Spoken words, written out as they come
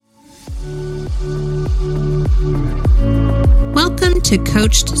Welcome to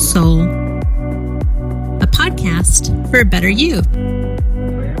Coached Soul, a podcast for a better you.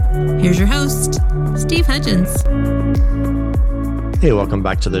 Here's your host, Steve Hudgens. Hey, welcome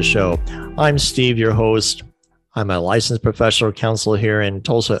back to the show. I'm Steve, your host. I'm a licensed professional counselor here in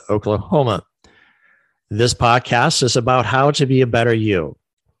Tulsa, Oklahoma. This podcast is about how to be a better you.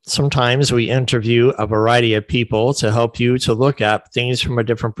 Sometimes we interview a variety of people to help you to look at things from a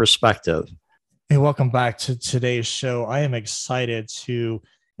different perspective. Hey, welcome back to today's show. I am excited to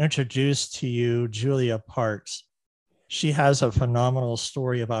introduce to you Julia Parks. She has a phenomenal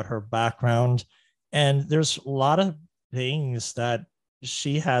story about her background, and there's a lot of things that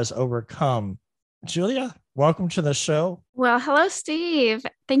she has overcome. Julia, welcome to the show. Well, hello, Steve.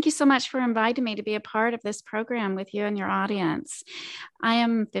 Thank you so much for inviting me to be a part of this program with you and your audience. I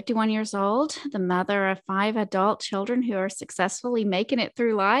am 51 years old, the mother of 5 adult children who are successfully making it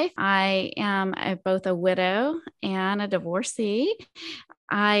through life. I am both a widow and a divorcee.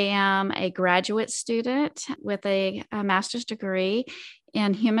 I am a graduate student with a master's degree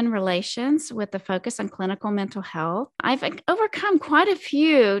in human relations with a focus on clinical mental health. I've overcome quite a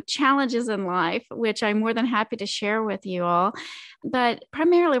few challenges in life, which I'm more than happy to share with you all. But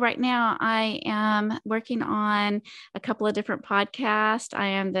primarily right now, I am working on a couple of different podcasts. I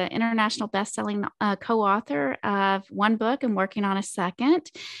am the international best-selling co-author of one book and working on a second.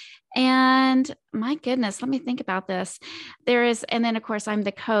 And my goodness, let me think about this. And then of course, I'm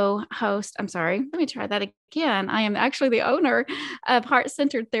the co-host. I'm sorry, let me try that again. I am actually the owner of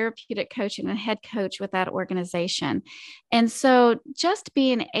Heart-Centered Therapeutic Coaching and head coach with that organization. And so just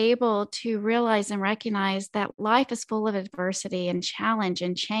being able to realize and recognize that life is full of adversity and challenge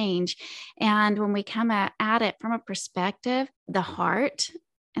and change. And when we come at it from a perspective, the heart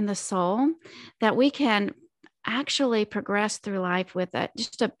and the soul, that we can actually progress through life with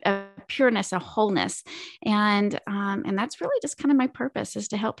just a pureness, a wholeness. And that's really just kind of my purpose, is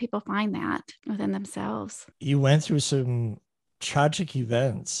to help people find that within themselves. You went through some tragic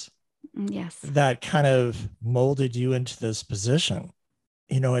events. Yes. That kind of molded you into this position.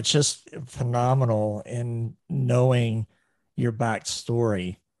 You know, it's just phenomenal in knowing your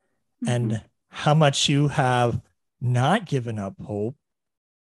backstory and how much you have not given up hope,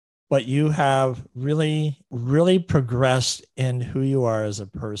 but you have really, really progressed in who you are as a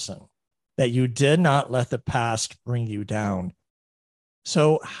person, that you did not let the past bring you down.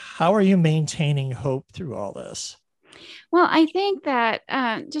 So how are you maintaining hope through all this? Well, I think that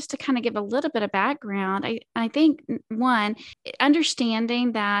just to kind of give a little bit of background, I think, one,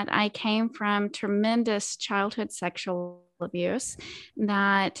 understanding that I came from tremendous childhood sexual abuse,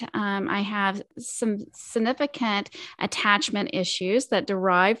 that I have some significant attachment issues that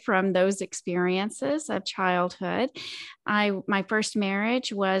derive from those experiences of childhood. My first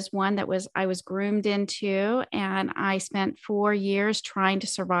marriage was one that I was groomed into, and I spent 4 years trying to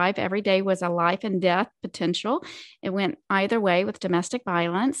survive. Every day was a life and death potential. It went either way with domestic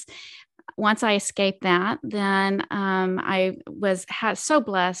violence. Once I escaped that, then I was so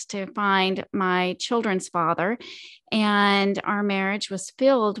blessed to find my children's father, and our marriage was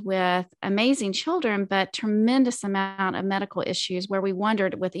filled with amazing children, but tremendous amount of medical issues where we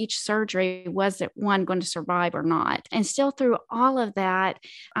wondered with each surgery, was it one going to survive or not? And still through all of that,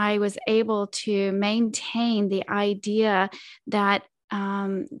 I was able to maintain the idea that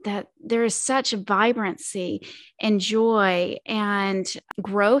there is such vibrancy and joy and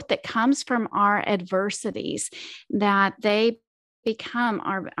growth that comes from our adversities, that they become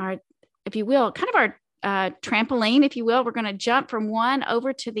our, if you will, kind of our trampoline, if you will. We're going to jump from one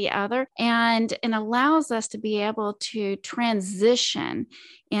over to the other, and allows us to be able to transition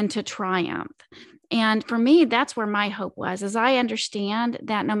into triumph. And for me, that's where my hope was, is I understand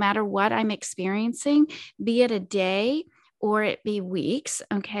that no matter what I'm experiencing, be it a day or it be weeks,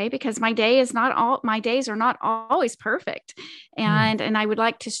 okay? Because my days are not always perfect. And I would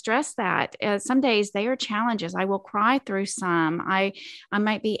like to stress that some days they are challenges. I will cry through some. I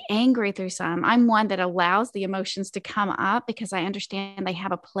might be angry through some. I'm one that allows the emotions to come up because I understand they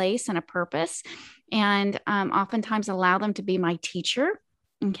have a place and a purpose, and oftentimes allow them to be my teacher.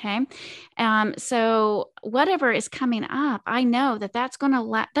 Okay. So whatever is coming up, I know that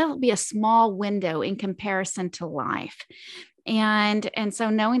that'll be a small window in comparison to life. And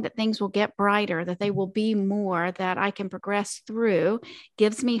so knowing that things will get brighter, that they will be more, that I can progress through,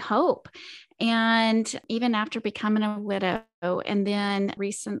 gives me hope. And even after becoming a widow, and then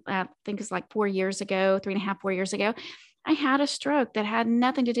I think it's like 4 years ago, 3.5, 4 years ago, I had a stroke that had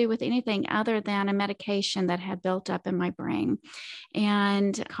nothing to do with anything other than a medication that had built up in my brain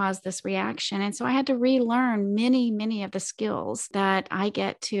and caused this reaction. And so I had to relearn many of the skills that I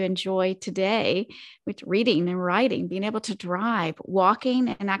get to enjoy today, with reading and writing, being able to drive, walking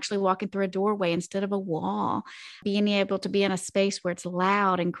and actually walking through a doorway instead of a wall, being able to be in a space where it's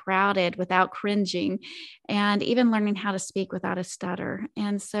loud and crowded without cringing, and even learning how to speak without a stutter.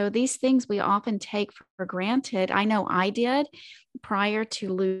 And so these things we often take for granted. I know I did prior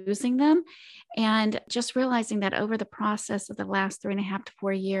to losing them. And just realizing that over the process of the last 3.5 to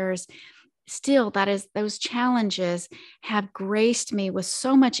 4 years, still those challenges have graced me with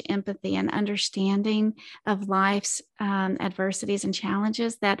so much empathy and understanding of life's adversities and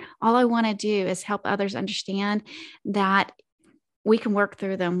challenges, that all I want to do is help others understand that we can work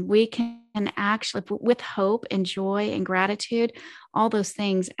through them. We can actually, with hope and joy and gratitude, all those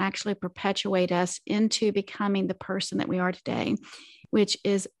things actually perpetuate us into becoming the person that we are today, which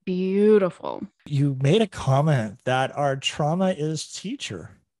is beautiful. You made a comment that our trauma is teacher.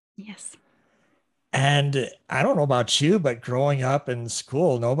 Yes. And I don't know about you, but growing up in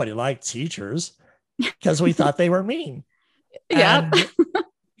school, nobody liked teachers because we thought they were mean. Yeah.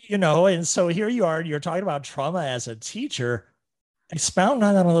 And, and so here you are, you're talking about trauma as a teacher. Expound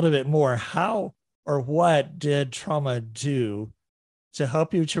on that a little bit more. How or what did trauma do to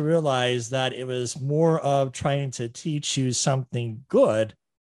help you to realize that it was more of trying to teach you something good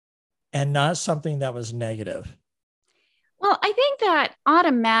and not something that was negative? Well, I think that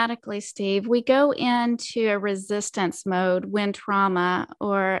automatically, Steve, we go into a resistance mode when trauma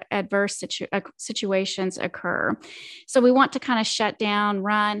or adverse situations occur. So we want to kind of shut down,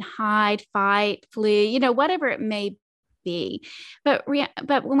 run, hide, fight, flee, whatever it may be. But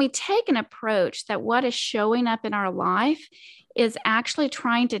when we take an approach that what is showing up in our life is actually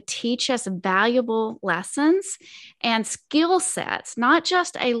trying to teach us valuable lessons and skill sets, not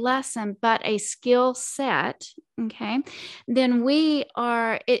just a lesson, but a skill set, okay, then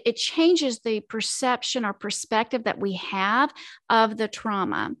it changes the perception or perspective that we have of the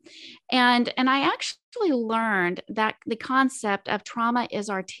trauma. And I actually learned that the concept of trauma is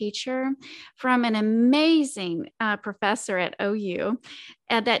our teacher from an amazing professor at OU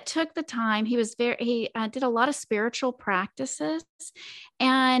that took the time. He did a lot of spiritual practices.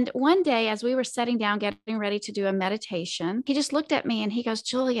 And one day, as we were sitting down, getting ready to do a meditation, he just looked at me and he goes,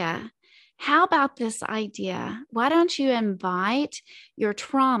 "Julia, how about this idea? Why don't you invite your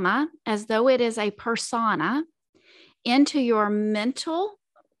trauma as though it is a persona into your mental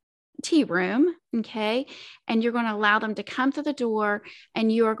tea room, okay? And you're going to allow them to come through the door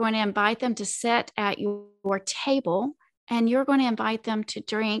and you are going to invite them to sit at your table and you're going to invite them to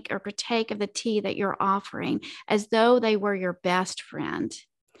drink or partake of the tea that you're offering as though they were your best friend."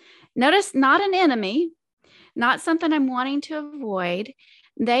 Notice, not an enemy, not something I'm wanting to avoid.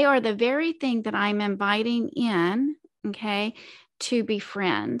 They are the very thing that I'm inviting in, okay, to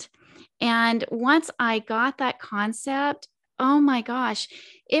befriend. And once I got that concept, oh my gosh,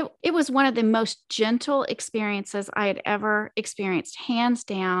 it was one of the most gentle experiences I had ever experienced, hands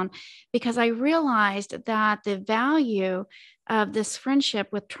down, because I realized that the value of this friendship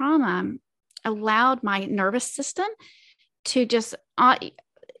with trauma allowed my nervous system to just,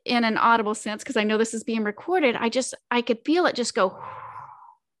 in an audible sense, because I know this is being recorded, I could feel it just go,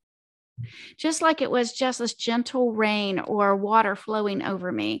 just like it was just this gentle rain or water flowing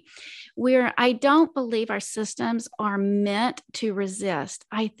over me. I don't believe our systems are meant to resist.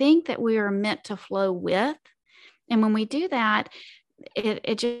 I think that we are meant to flow with. And when we do that,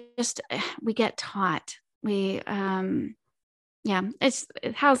 we get taught. How's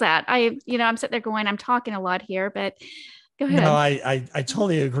that? I'm sitting there going, I'm talking a lot here, but go ahead. No, I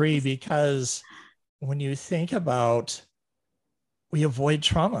totally agree, because when you think about, we avoid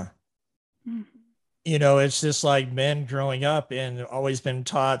trauma. Mm-hmm. It's just like men growing up and always been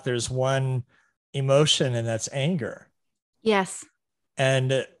taught there's one emotion, and that's anger. Yes.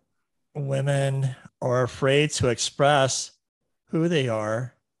 And women are afraid to express who they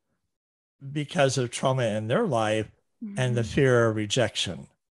are because of trauma in their life, mm-hmm. and the fear of rejection.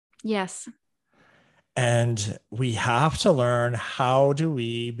 Yes. And we have to learn, how do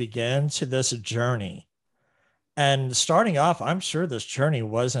we begin to this journey? And starting off, I'm sure this journey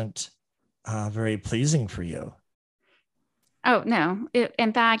wasn't very pleasing for you. Oh, no.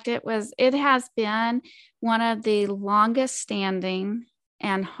 In fact, it has been one of the longest standing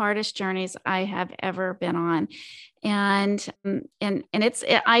and hardest journeys I have ever been on. And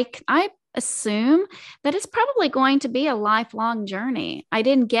I assume that it's probably going to be a lifelong journey. I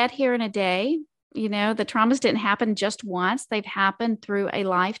didn't get here in a day. The traumas didn't happen just once. They've happened through a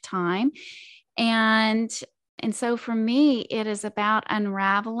lifetime. And And so for me, it is about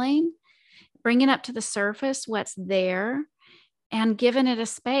unraveling, bringing up to the surface what's there, and giving it a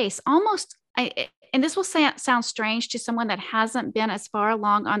space. And this will sound strange to someone that hasn't been as far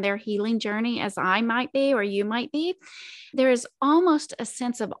along on their healing journey as I might be or you might be. There is almost a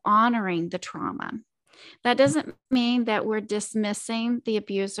sense of honoring the trauma. That doesn't mean that we're dismissing the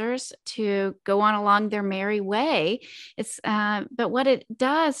abusers to go on along their merry way. But what it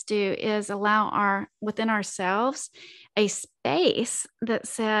does do is allow within ourselves a space that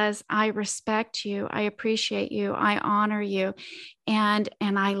says, I respect you, I appreciate you, I honor you, and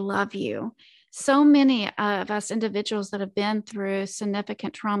I love you. So many of us individuals that have been through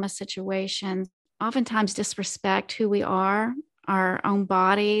significant trauma situations oftentimes disrespect who we are, our own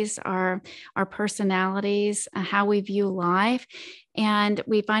bodies, our personalities, how we view life. And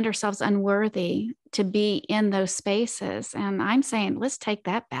we find ourselves unworthy to be in those spaces. And I'm saying, let's take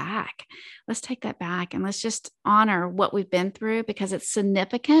that back. Let's take that back and let's just honor what we've been through, because it's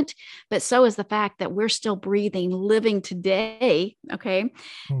significant, but so is the fact that we're still breathing, living today. Okay.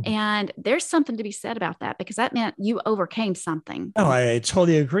 Mm-hmm. And there's something to be said about that, because that meant you overcame something. No, I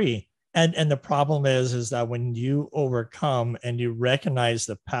totally agree. And the problem is that when you overcome and you recognize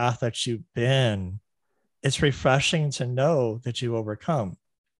the path that you've been, it's refreshing to know that you overcome.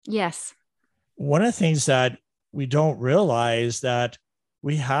 Yes. One of the things that we don't realize that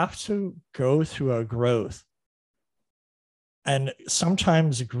we have to go through a growth. And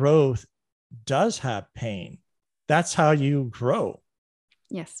sometimes growth does have pain. That's how you grow.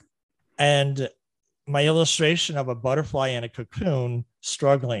 Yes. And my illustration of a butterfly in a cocoon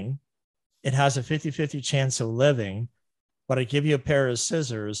struggling, it has a 50-50 chance of living, but I give you a pair of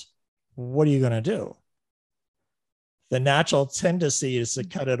scissors. What are you going to do? The natural tendency is to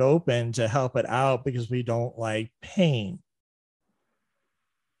cut it open to help it out because we don't like pain.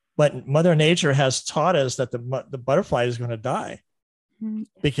 But Mother Nature has taught us that the butterfly is going to die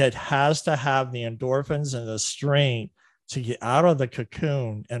because it has to have the endorphins and the strength to get out of the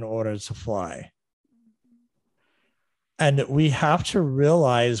cocoon in order to fly. And we have to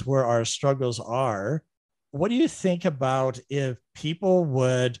realize where our struggles are. What do you think about if people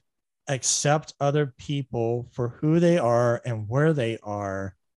would accept other people for who they are and where they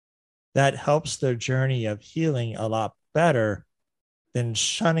are? That helps their journey of healing a lot better than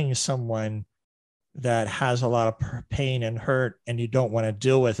shunning someone that has a lot of pain and hurt and you don't want to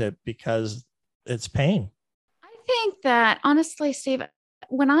deal with it because it's pain. I think that honestly, Steve,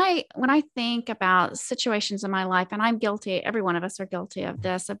 when I think about situations in my life, and I'm guilty, every one of us are guilty of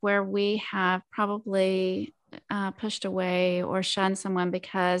this, of where we have probably pushed away or shunned someone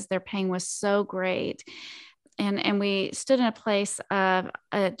because their pain was so great. And we stood in a place of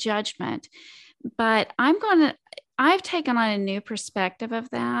a judgment. But I've taken on a new perspective of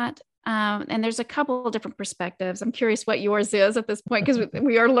that. And there's a couple of different perspectives. I'm curious what yours is at this point, because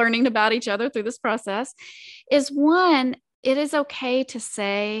we are learning about each other through this process. Is one, it is okay to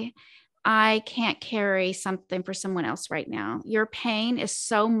say, I can't carry something for someone else right now. Your pain is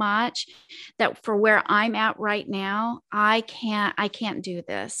so much that for where I'm at right now, I can't do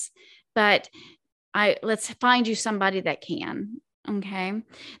this, but let's find you somebody that can. Okay.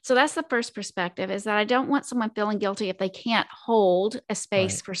 So that's the first perspective, is that I don't want someone feeling guilty if they can't hold a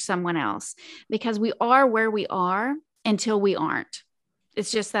space for someone else, because we are where we are until we aren't.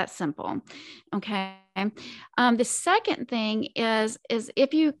 It's just that simple. Okay. The second thing is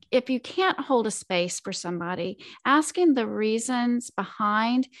if you can't hold a space for somebody, asking the reasons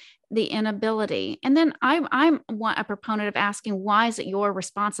behind the inability. And then I'm a proponent of asking, why is it your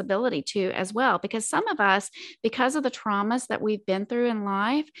responsibility to as well? Because some of us, because of the traumas that we've been through in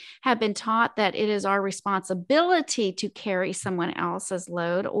life, have been taught that it is our responsibility to carry someone else's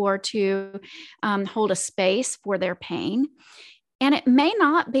load or to hold a space for their pain. And it may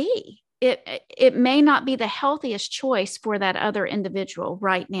not be. It may not be the healthiest choice for that other individual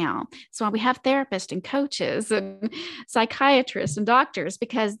right now. So we have therapists and coaches and psychiatrists and doctors,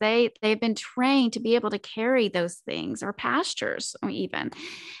 because they've been trained to be able to carry those things, or pastors, or even.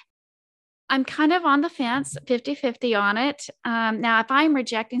 I'm kind of on the fence, 50-50 on it. Now, if I'm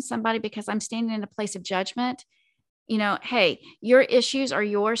rejecting somebody because I'm standing in a place of judgment, hey, your issues are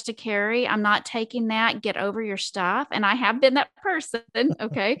yours to carry. I'm not taking that. Get over your stuff. And I have been that person.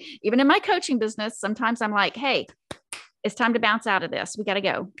 Okay. Even in my coaching business, sometimes I'm like, hey, it's time to bounce out of this. We got to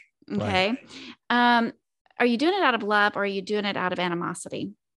go. Okay. Right. Are you doing it out of love, or are you doing it out of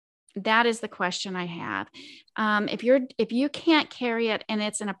animosity? That is the question I have. If you can't carry it and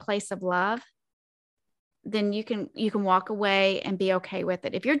it's in a place of love, then you can walk away and be okay with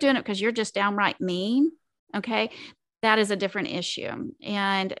it. If you're doing it because you're just downright mean, okay, that is a different issue.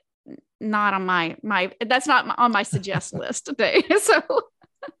 And not on that's not on my suggest list today. So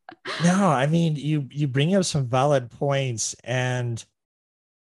no, I mean, you bring up some valid points, and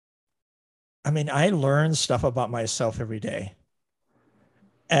I mean, I learn stuff about myself every day,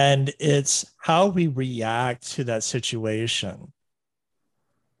 and it's how we react to that situation.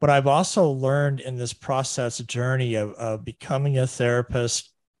 But I've also learned in this process journey of becoming a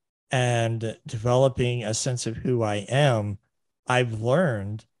therapist and developing a sense of who I am, I've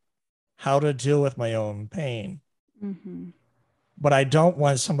learned how to deal with my own pain. mm-hmm. But I don't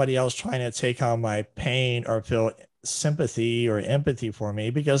want somebody else trying to take on my pain or feel sympathy or empathy for me,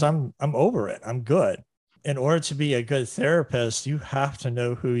 because I'm over it. I'm good. In order to be a good therapist, you have to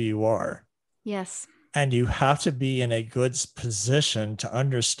know who you are. Yes. And you have to be in a good position to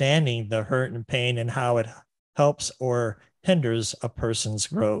understanding the hurt and pain and how it helps or hinders a person's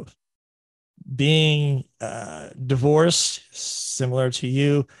growth. Being divorced, similar to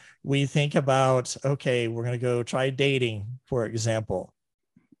you, we think about, okay, we're going to go try dating, for example.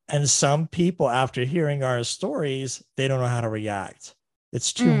 And some people, after hearing our stories, they don't know how to react.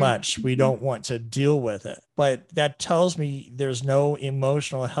 It's too much. We don't want to deal with it. But that tells me there's no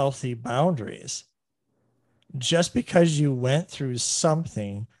emotional healthy boundaries. Just because you went through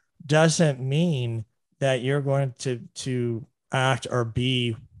something doesn't mean that you're going to act or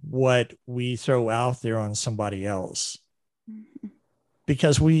be what we throw out there on somebody else.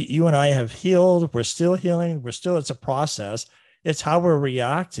 Because you and I have healed, we're still healing, it's a process. It's how we're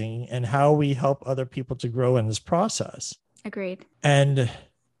reacting and how we help other people to grow in this process. Agreed. And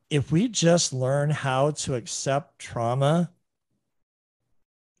if we just learn how to accept trauma,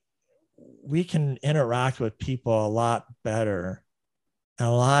 we can interact with people a lot better and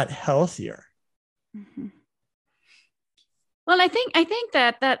a lot healthier. Mm-hmm. Well, I think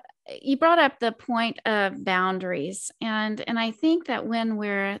that you brought up the point of boundaries, and I think that when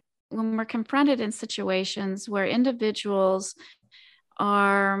we're confronted in situations where individuals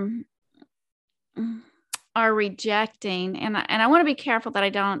are rejecting, and I want to be careful that I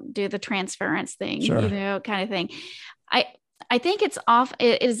don't do the transference thing, sure, kind of thing. I think it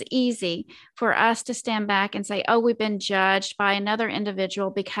is easy for us to stand back and say, oh, we've been judged by another individual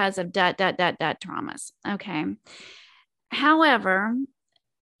because of traumas. Okay. However,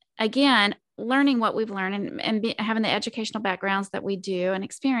 again, learning what we've learned and having the educational backgrounds that we do and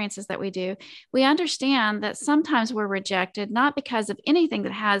experiences that we do, we understand that sometimes we're rejected, not because of anything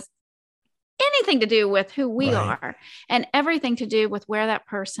that has anything to do with who we are, and everything to do with where that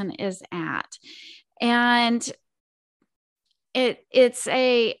person is at. And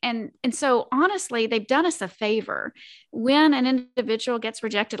so honestly, they've done us a favor. When an individual gets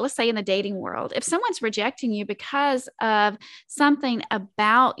rejected, let's say in the dating world, if someone's rejecting you because of something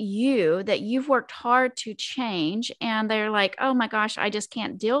about you that you've worked hard to change, and they're like, oh my gosh, I just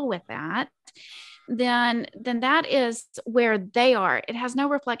can't deal with that, then that is where they are. It has no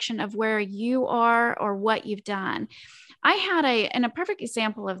reflection of where you are or what you've done. I had a perfect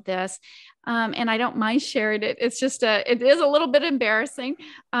example of this, and I don't mind sharing it. It's just it is a little bit embarrassing,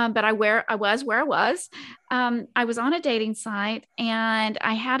 but I was where I was. I was on a dating site, and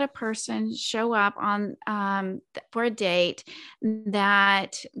I had a person show up on for a date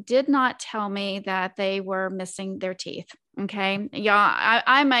that did not tell me that they were missing their teeth. Okay. Yeah.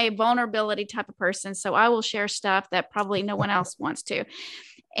 I'm a vulnerability type of person, so I will share stuff that probably no one else wants to.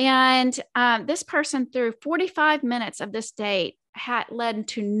 And this person, through 45 minutes of this date, had led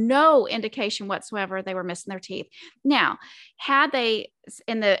to no indication whatsoever they were missing their teeth. Now, had they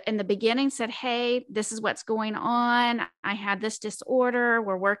in the beginning said, hey, this is what's going on, I had this disorder,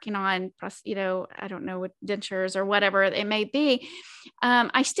 we're working on, I don't know, with dentures or whatever it may be,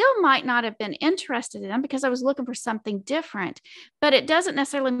 I still might not have been interested in them because I was looking for something different. But it doesn't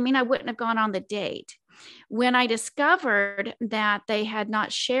necessarily mean I wouldn't have gone on the date. When I discovered that they had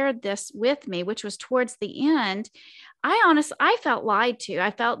not shared this with me, which was towards the end, I felt lied to.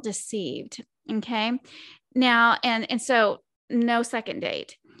 I felt deceived. Okay. Now, and so no second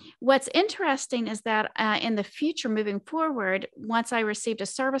date. What's interesting is that in the future, moving forward, once I received a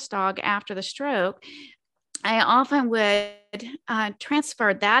service dog after the stroke, I often would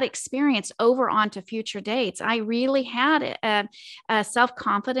transfer that experience over onto future dates. I really had a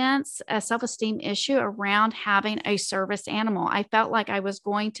self-confidence, a self-esteem issue around having a service animal. I felt like I was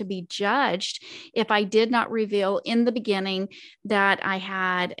going to be judged if I did not reveal in the beginning that I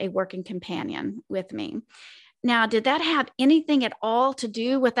had a working companion with me. Now, did that have anything at all to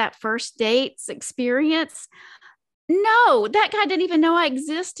do with that first date's experience? No, that guy didn't even know I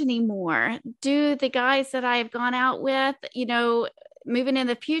exist anymore. Do the guys that I've gone out with, moving in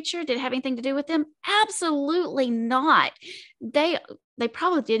the future, did it have anything to do with them? Absolutely not. They they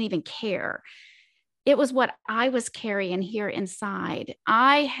probably didn't even care. It was what I was carrying here inside.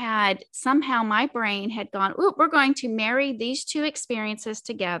 I had somehow, my brain had gone, oh, we're going to marry these two experiences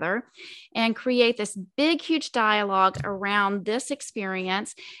together and create this big, huge dialogue around this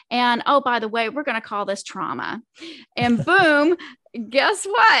experience. And oh, by the way, we're going to call this trauma. And boom, guess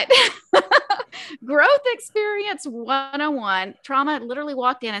what? Growth experience 101. Trauma literally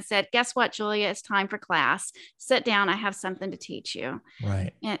walked in and said, guess what, Julia, it's time for class. Sit down. I have something to teach you.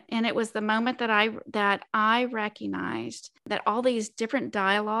 Right. And it was the moment that I recognized that all these different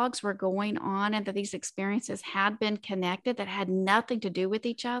dialogues were going on and that these experiences had been connected, that had nothing to do with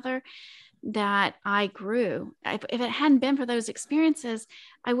each other, that I grew. If it hadn't been for those experiences,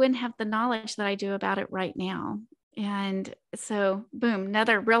 I wouldn't have the knowledge that I do about it right now. And so, boom,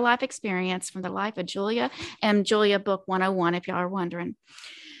 another real life experience from the life of Julia, and Julia Book 101, if y'all are wondering.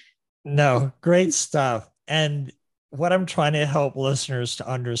 No, great stuff. And what I'm trying to help listeners to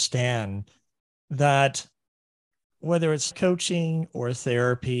understand, that whether it's coaching or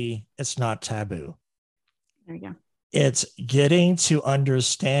therapy, it's not taboo. There you go. It's getting to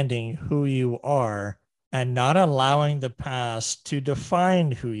understanding who you are and not allowing the past to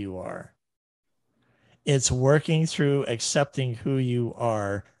define who you are. It's working through accepting who you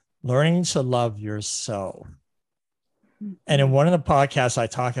are, learning to love yourself. And in one of the podcasts, I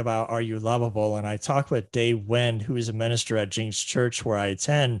talk about, are you lovable? And I talk with Dave Wind, who is a minister at James Church where I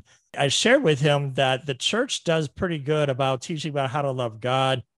attend. I shared with him that the church does pretty good about teaching about how to love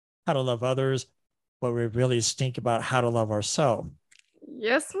God, how to love others, but we really stink about how to love ourselves.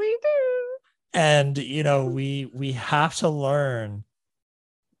 Yes, we do. And, you know, we have to learn,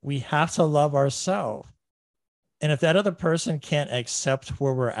 we have to love ourselves. And if that other person can't accept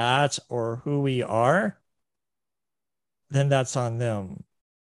where we're at or who we are, then that's on them.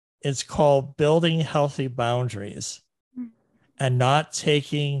 It's called building healthy boundaries and not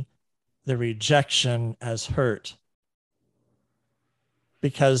taking the rejection as hurt,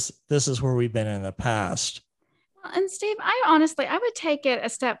 because this is where we've been in the past. And Steve, I would take it a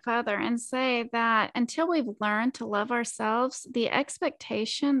step further and say that until we've learned to love ourselves, the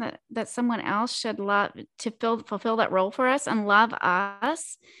expectation that someone else should love to fulfill that role for us and love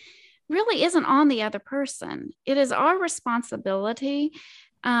us really isn't on the other person. It is our responsibility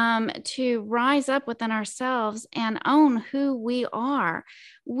to rise up within ourselves and own who we are.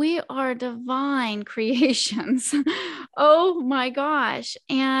 We are divine creations. Oh my gosh.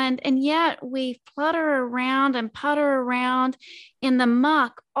 And yet we flutter around and putter around in the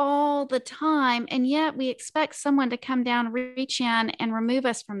muck all the time. And yet we expect someone to come down, reach in and remove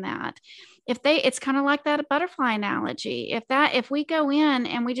us from that. It's kind of like that butterfly analogy. If we go in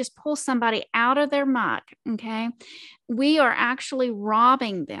and we just pull somebody out of their muck, okay, we are actually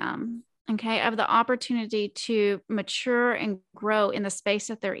robbing them, okay, of the opportunity to mature and grow in the space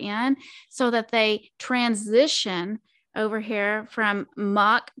that they're in, so that they transition over here from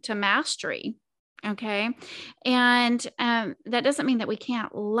muck to mastery. Okay. And that doesn't mean that we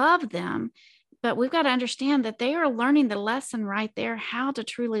can't love them, but we've got to understand that they are learning the lesson right there, how to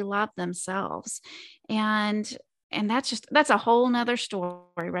truly love themselves. And that's a whole nother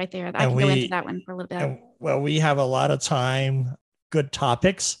story right there. I can go into that one for a little bit. Well, we have a lot of time, good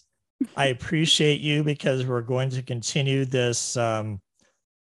topics. I appreciate you, because we're going to continue this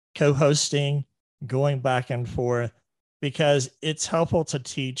co-hosting, going back and forth, because it's helpful to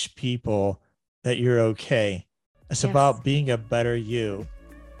teach people that you're okay. It's about being a better you.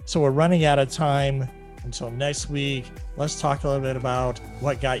 So we're running out of time. Until next week, let's talk a little bit about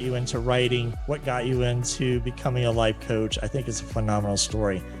what got you into writing, what got you into becoming a life coach. I think it's a phenomenal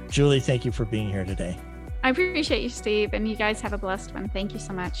story. Julie, thank you for being here today. I appreciate you, Steve, and you guys have a blessed one. Thank you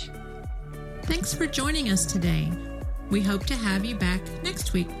so much. Thanks for joining us today. We hope to have you back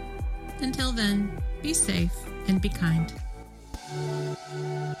next week. Until then, be safe and be kind.